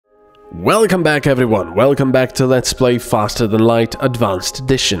Welcome back everyone, welcome back to Let's Play Faster Than Light Advanced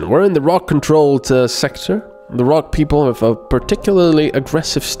Edition. We're in the rock-controlled sector. The rock people have a particularly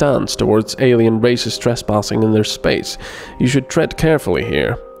aggressive stance towards alien races trespassing in their space. You should tread carefully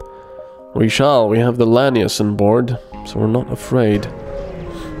here. We shall, we have the Lanius on board, so we're not afraid.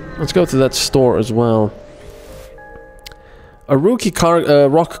 Let's go to that store as well. A rookie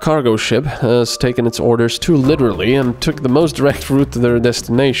rock cargo ship has taken its orders too literally and took the most direct route to their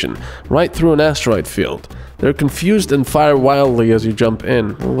destination, right through an asteroid field. They're confused and fire wildly as you jump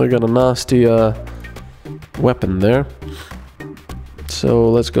in. Well, they got a nasty weapon there. So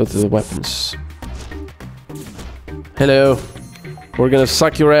let's go to the weapons. Hello. We're gonna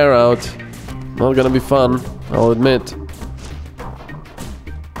suck your air out. Not gonna be fun, I'll admit.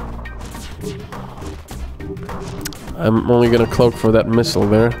 I'm only gonna cloak for that missile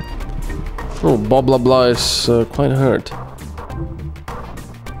there. Oh, blah blah blah is quite hurt.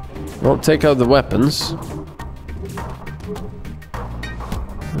 Well, take out the weapons.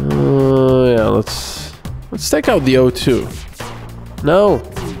 Yeah, let's take out the O2. No.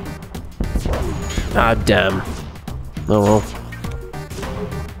 Ah, damn. Oh well.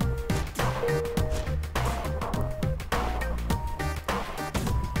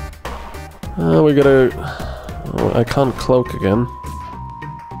 We gotta. Oh, I can't cloak again.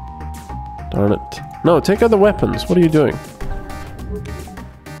 Darn it. No, take out the weapons. What are you doing?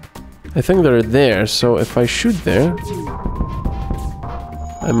 I think they're there, so if I shoot there,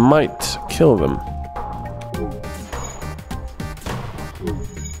 I might kill them.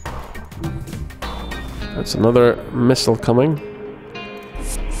 That's another missile coming.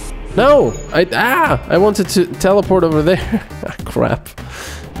 No! I wanted to teleport over there. Ah, crap.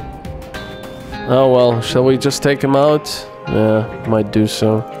 Oh well, shall we just take him out? Yeah, might do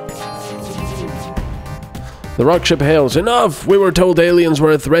so. The rock ship hails. Enough! We were told aliens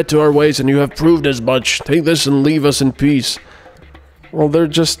were a threat to our ways and you have proved as much. Take this and leave us in peace. Well, they're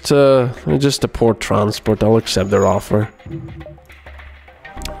just a port transport. I'll accept their offer.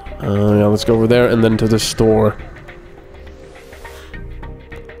 Yeah, let's go over there and then to the store.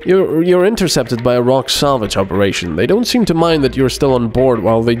 You're intercepted by a rock salvage operation. They don't seem to mind that you're still on board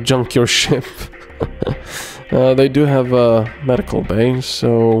while they junk your ship. They do have a medical bay,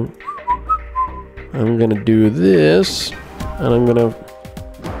 so I'm gonna do this, and I'm gonna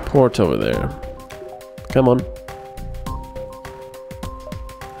port over there. Come on.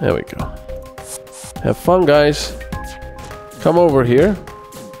 There we go. Have fun, guys. Come over here.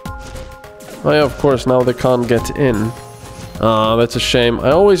 Oh yeah, of course, now they can't get in. Ah, that's a shame. I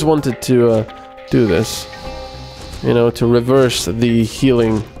always wanted to do this. You know, to reverse the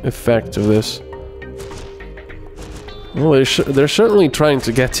healing effect of this. Well, they're certainly trying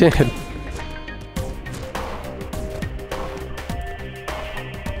to get in.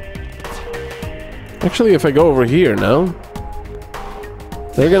 Actually, if I go over here now,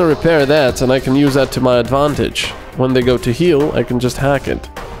 they're gonna repair that, and I can use that to my advantage. When they go to heal, I can just hack it.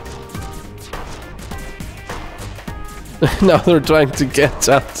 Now they're trying to get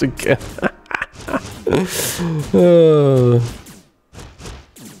out again. There's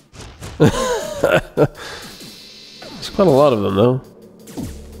quite a lot of them, though.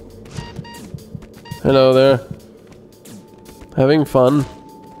 Hello there. Having fun.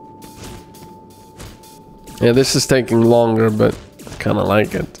 Yeah, this is taking longer, but I kind of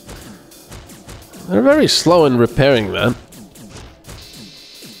like it. They're very slow in repairing that.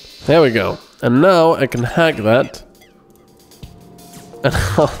 There we go. And now I can hack that. And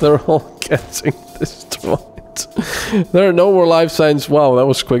they're all getting destroyed. There are no more life signs. Wow, that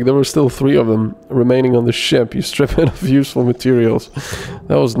was quick. There were still 3 of them remaining on the ship. You strip it of useful materials.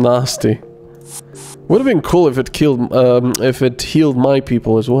 That was nasty. Would have been cool if it healed my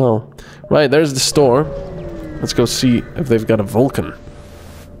people as well. Right, there's the store. Let's go see if they've got a Vulcan.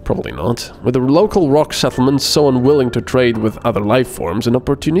 Probably not. With the local rock settlements so unwilling to trade with other life forms, an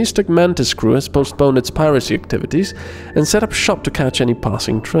opportunistic Mantis crew has postponed its piracy activities and set up shop to catch any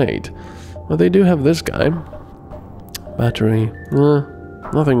passing trade. Well, they do have this guy. Battery.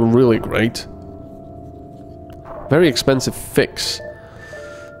 Nothing really great. Very expensive fix.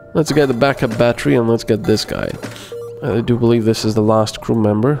 Let's get the backup battery and let's get this guy. I do believe this is the last crew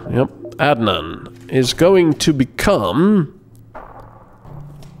member. Yep. Adnan is going to become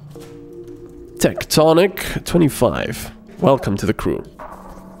Tectonic 25. Welcome to the crew.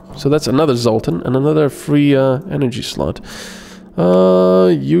 So that's another Zoltan and another free energy slot.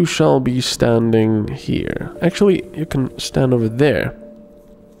 You shall be standing here. Actually, you can stand over there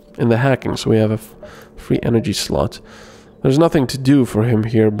in the hacking, so we have a free energy slot. There's nothing to do for him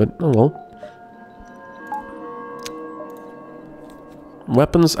here, but oh well.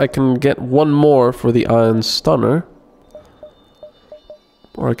 weapons, I can get one more for the Iron Stunner.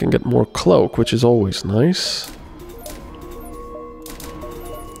 Or I can get more cloak, which is always nice.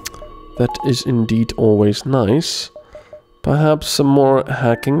 That is indeed always nice. Perhaps some more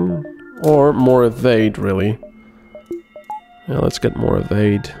hacking, or more evade, really. Yeah, let's get more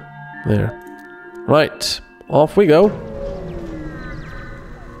evade. There. Right, off we go.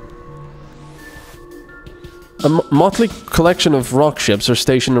 A motley collection of rock ships are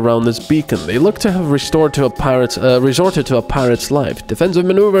stationed around this beacon. They look to have resorted to a pirate's life. Defensive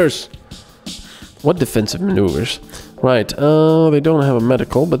maneuvers! What defensive maneuvers? Right, they don't have a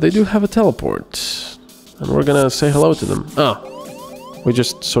medical, but they do have a teleport. And we're gonna say hello to them. Ah, we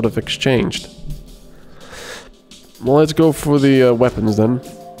just sort of exchanged. Well, let's go for the weapons then.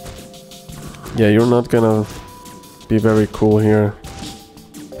 Yeah, you're not gonna be very cool here.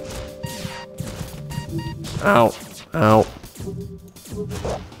 Ow. Ow.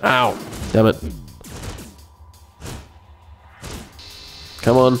 Ow. Damn it.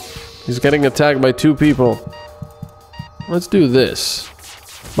 Come on. He's getting attacked by 2 people. Let's do this.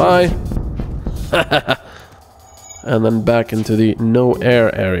 Bye. And then back into the no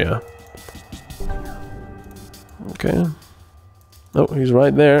air area. Okay. Oh, he's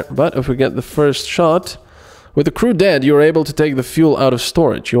right there. But if we get the first shot... With the crew dead, you're able to take the fuel out of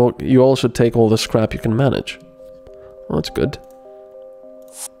storage. You also take all the scrap you can manage. Well, that's good.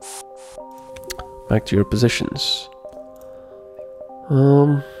 Back to your positions.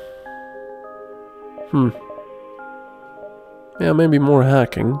 Yeah, maybe more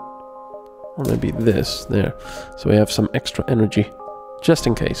hacking. Or maybe this, there. So we have some extra energy. Just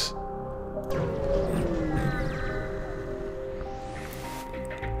in case.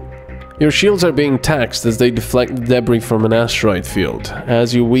 Your shields are being taxed as they deflect debris from an asteroid field.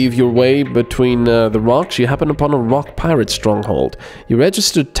 As you weave your way between the rocks, you happen upon a rock pirate stronghold. You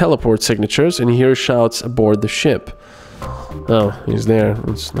register teleport signatures and hear shouts aboard the ship. Oh, he's there.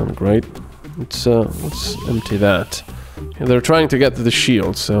 That's not great. Let's empty that. Yeah, they're trying to get to the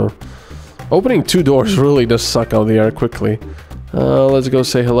shield, so... Opening 2 doors really does suck out the air quickly. Let's go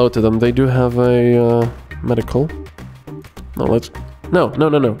say hello to them. They do have a medical. No, let's... No.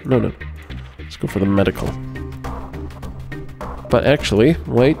 Let's go for the medical. But actually,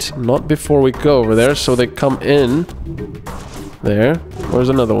 wait, not before we go over there, so they come in. There. Where's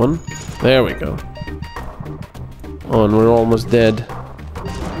another one? There we go. Oh, and we're almost dead.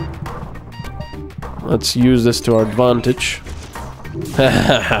 Let's use this to our advantage.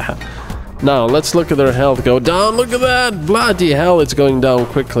 Now, let's look at their health go down. Look at that! Bloody hell, it's going down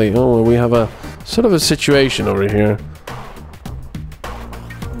quickly. Oh, we have a sort of a situation over here.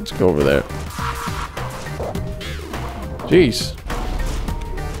 Let's go over there. Jeez.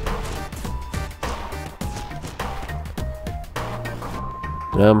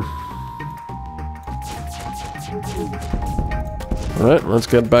 Alright, let's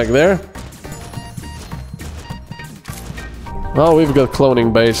get back there. Oh, we've got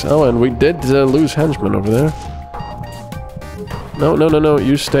cloning base. Oh, and we did lose henchmen over there. No,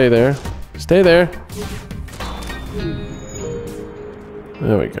 you stay there. Stay there.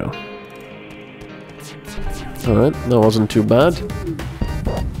 There we go. Alright, that wasn't too bad.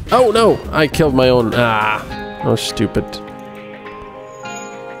 Oh no! I killed my own. Ah! Oh, stupid.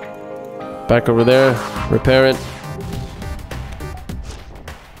 Back over there. Repair it.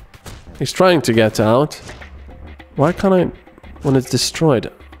 He's trying to get out. Why can't I... When it's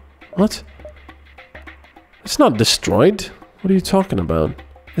destroyed? What? It's not destroyed. What are you talking about?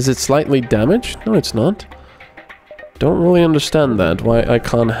 Is it slightly damaged? No, it's not. Don't really understand that. Why I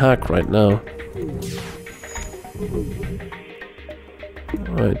can't hack right now.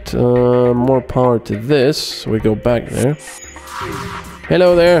 Right, more power to this, so we go back there.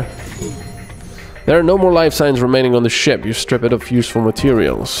 Hello there! There are no more life signs remaining on the ship. You strip it of useful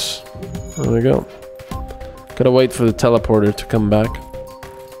materials. There we go. Gotta wait for the teleporter to come back.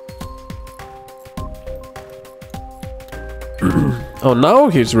 Oh, now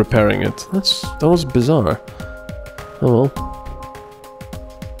he's repairing it. That was bizarre. Oh well.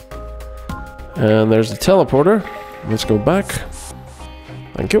 And there's the teleporter. Let's go back.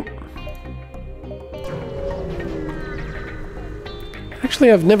 Thank you.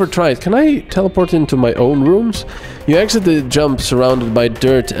 Actually, I've never tried. Can I teleport into my own rooms? You exit the jump surrounded by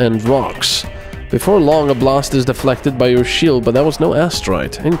dirt and rocks. Before long, a blast is deflected by your shield, but that was no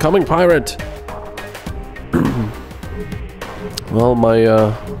asteroid. Incoming pirate! Well, my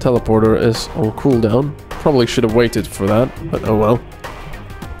teleporter is on cooldown. Probably should have waited for that, but oh well.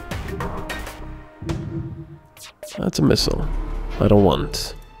 That's a missile. I don't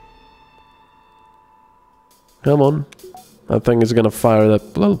want. Come on. That thing is gonna fire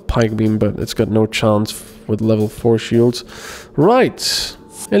that little pike beam, but it's got no chance with level 4 shields. Right.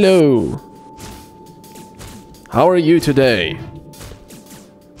 Hello. How are you today?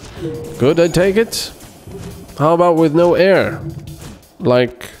 Good, I take it? How about with no air?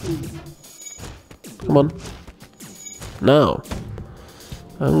 Like... Come on. Now.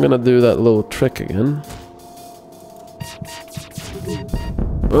 I'm gonna do that little trick again.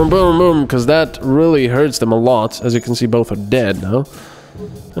 Boom, boom, boom, because that really hurts them a lot. As you can see, both are dead now.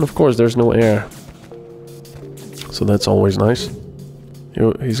 And of course, there's no air. So that's always nice.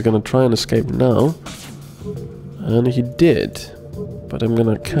 He's gonna try and escape now. And he did. But I'm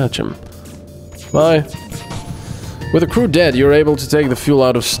gonna catch him. Bye. With the crew dead, you're able to take the fuel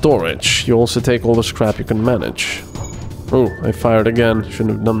out of storage. You also take all the scrap you can manage. Oh, I fired again. Shouldn't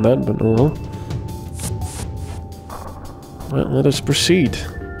have done that, but oh well. Well, let us proceed.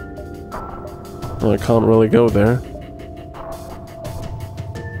 Well, I can't really go there.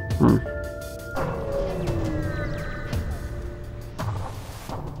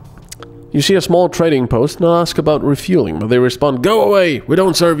 You see a small trading post and ask about refueling, but they respond, "Go away! We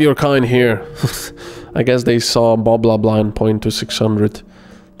don't serve your kind here." I guess they saw Bob blah blah and point to 600.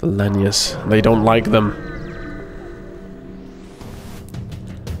 The Lanyas. They don't like them.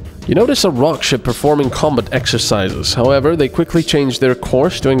 You notice a rock ship performing combat exercises. However, they quickly change their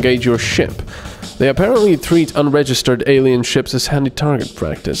course to engage your ship. They apparently treat unregistered alien ships as handy target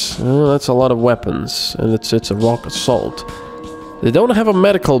practice. Oh, that's a lot of weapons, and it's a rock assault. They don't have a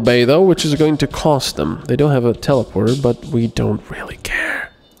medical bay, though, which is going to cost them. They don't have a teleporter, but we don't really care.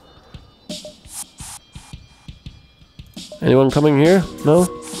 Anyone coming here? No?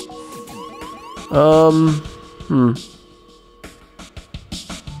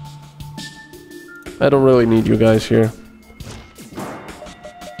 I don't really need you guys here.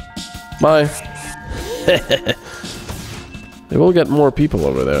 Bye. They will get more people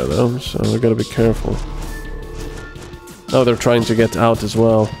over there, though, so we gotta be careful. Oh, they're trying to get out as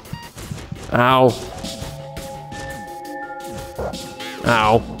well. Ow.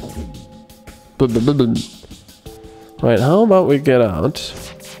 Ow. Right, how about we get out?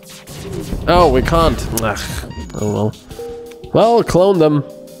 Oh, we can't. Ugh. Oh well. Well, clone them.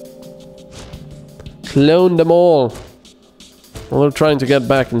 Clone them all. Well, they're trying to get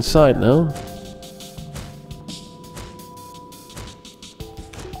back inside now.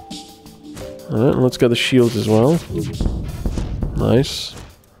 Alright, let's get the shields as well. Nice.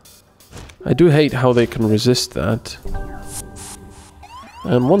 I do hate how they can resist that.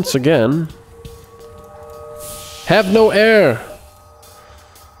 And once again... Have no air!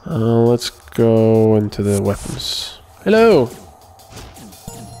 Let's go into the weapons. Hello!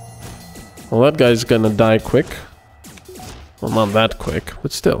 Well, that guy's gonna die quick. Well, not that quick,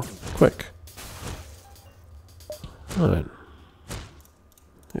 but still, quick. Alright.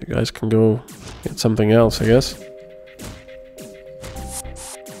 You guys can go get something else, I guess.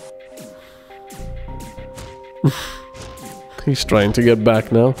 He's trying to get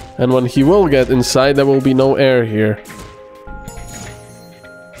back now. And when he will get inside, there will be no air here.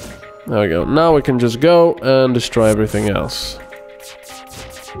 There we go. Now we can just go and destroy everything else.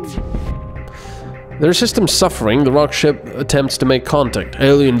 Their system's suffering. The rock ship attempts to make contact.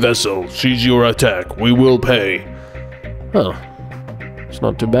 Alien vessel, seize your attack. We will pay. Oh. It's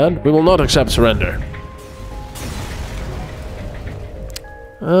not too bad. We will not accept surrender.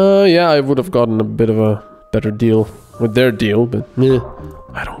 Yeah, I would have gotten a bit of a better deal with their deal, but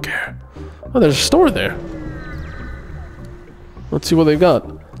I don't care. Oh, there's a store there. Let's see what they've got.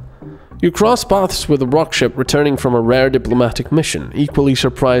 You cross paths with a rock ship returning from a rare diplomatic mission. Equally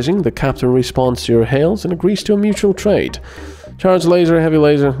surprising, the captain responds to your hails and agrees to a mutual trade. Charge laser, heavy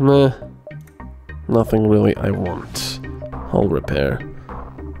laser, meh. Nothing really I want. Hull repair.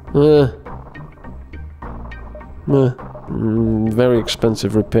 Very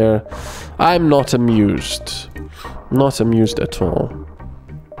expensive repair. I'm not amused. Not amused at all.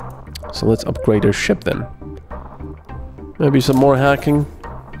 So let's upgrade our ship then. Maybe some more hacking.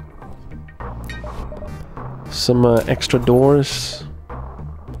 Some extra doors.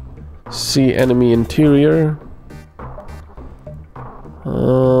 See enemy interior.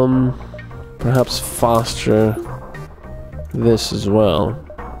 Perhaps faster. This as well.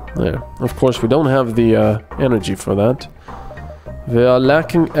 There. Of course, we don't have the energy for that. We are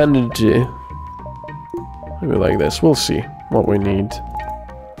lacking energy. Maybe like this. We'll see what we need.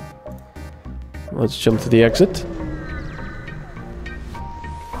 Let's jump to the exit.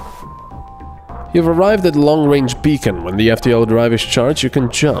 You've arrived at the long-range beacon. When the FTL drive is charged, you can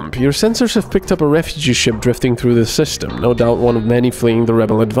jump. Your sensors have picked up a refugee ship drifting through the system, no doubt one of many fleeing the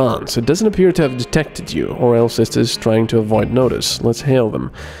rebel advance. It doesn't appear to have detected you, or else it is trying to avoid notice. Let's hail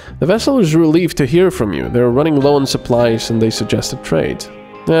them. The vessel is relieved to hear from you. They're running low on supplies and they suggest a trade.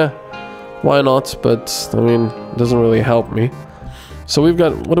 Yeah, why not? But, I mean, it doesn't really help me. So we've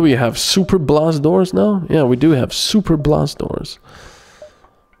got, what do we have? Super blast doors now? Yeah, we do have super blast doors.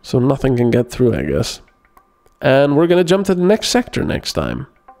 So nothing can get through, I guess. And we're gonna jump to the next sector next time.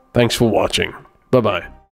 Thanks for watching. Bye-bye.